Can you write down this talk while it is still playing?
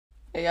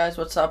Hey guys,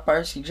 what's up?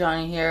 Barsky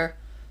Johnny here.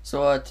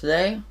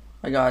 Today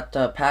I got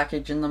a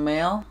package in the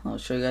mail. I'll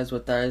show you guys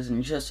what that is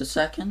in just a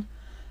second.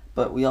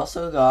 But we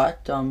also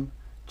got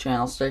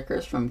channel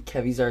stickers from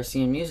Kevy's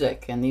RC and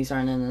Music, and these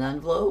aren't in an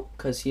envelope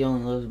because he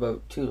only lives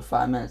about 2 to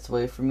 5 minutes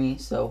away from me.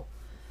 So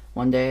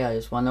one day I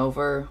just went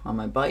over on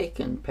my bike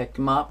and picked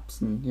them up,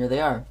 and here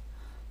they are.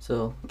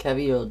 So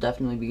Kevy will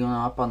definitely be going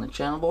up on the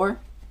channel board.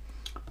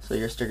 So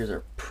your stickers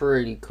are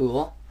pretty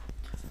cool.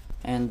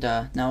 And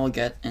now we'll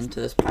get into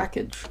this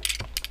package.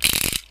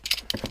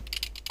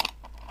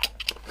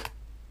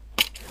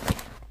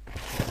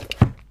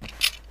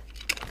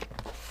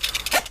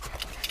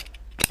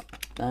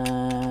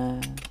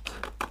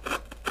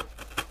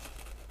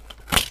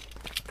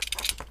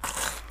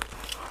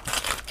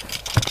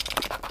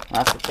 I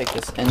have to take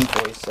this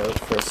invoice out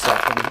for a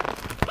second.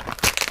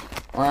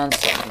 1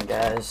 second,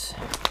 guys.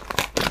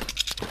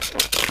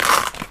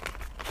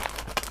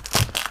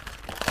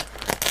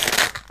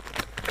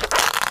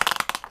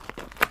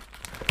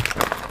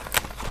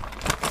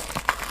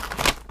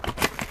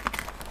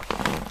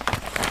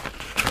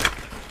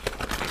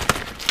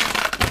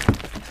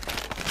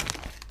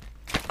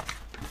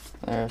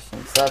 There,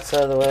 since that's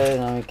out of the way,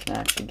 now we can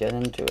actually get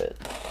into it.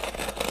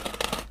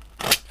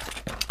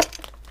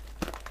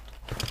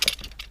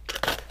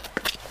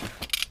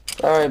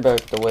 Sorry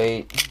about the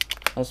wait.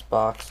 This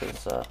box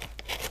is,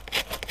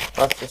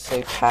 let's just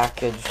say,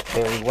 packaged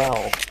very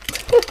well.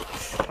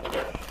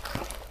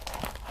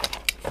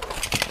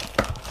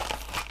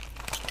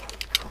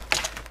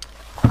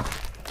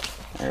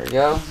 There we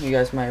go. You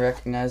guys might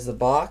recognize the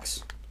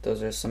box.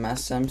 Those are some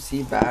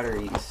SMC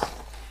batteries.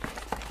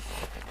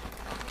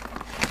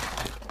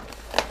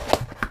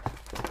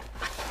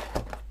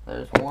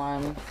 There's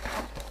 1,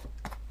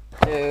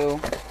 2,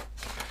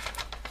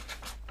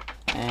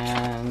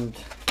 and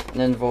an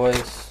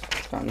invoice.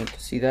 Don't need to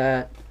see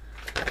that.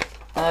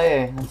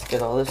 Okay, let's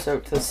get all this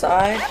out to the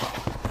side.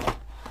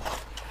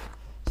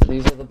 So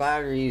these are the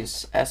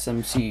batteries,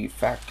 SMC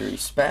factory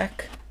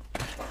spec.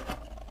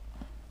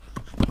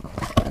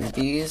 And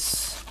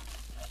these,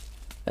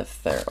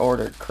 if they're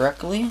ordered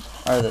correctly,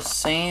 are the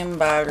same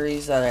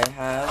batteries that I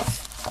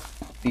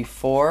have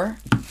before,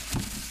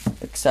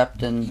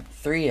 except in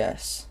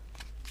 3S.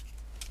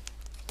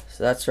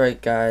 So that's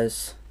right,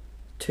 guys.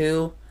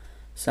 2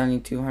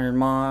 7200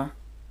 mAh,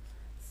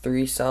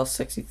 3 cell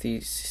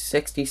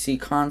 60C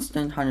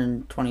constant,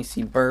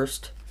 120C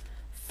burst,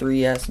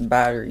 3S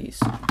batteries.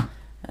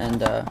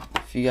 And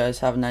if you guys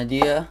have an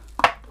idea,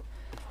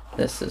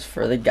 this is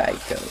for the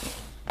Geico.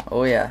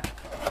 Oh yeah,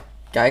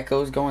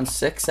 Geico's going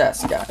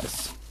 6S,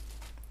 guys.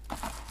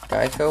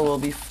 Geico will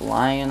be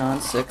flying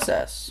on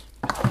 6S.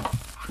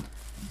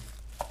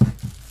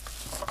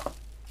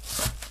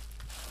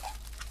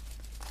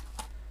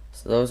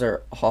 So those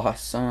are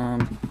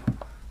awesome.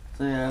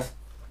 So yeah,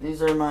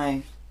 these are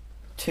my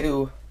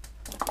 2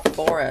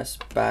 4S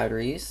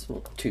batteries,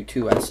 well, 2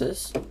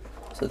 2S's.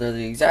 So they're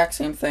the exact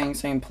same thing,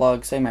 same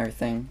plug, same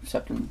everything,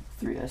 except in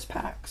 3S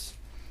packs.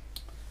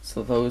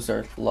 So those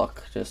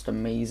look just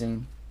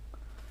amazing.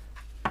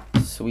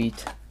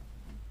 Sweet.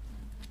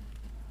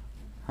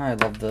 I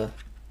love the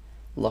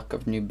look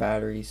of new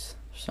batteries.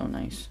 So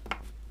nice.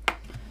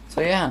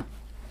 So yeah.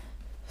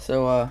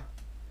 So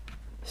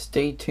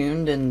stay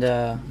tuned, and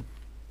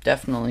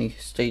definitely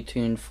stay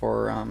tuned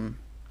for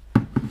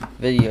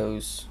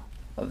videos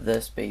of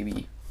this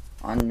baby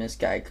on Miss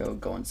Geico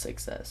going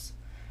 6S.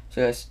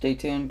 So guys, stay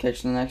tuned.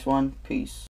 Catch you in the next one. Peace.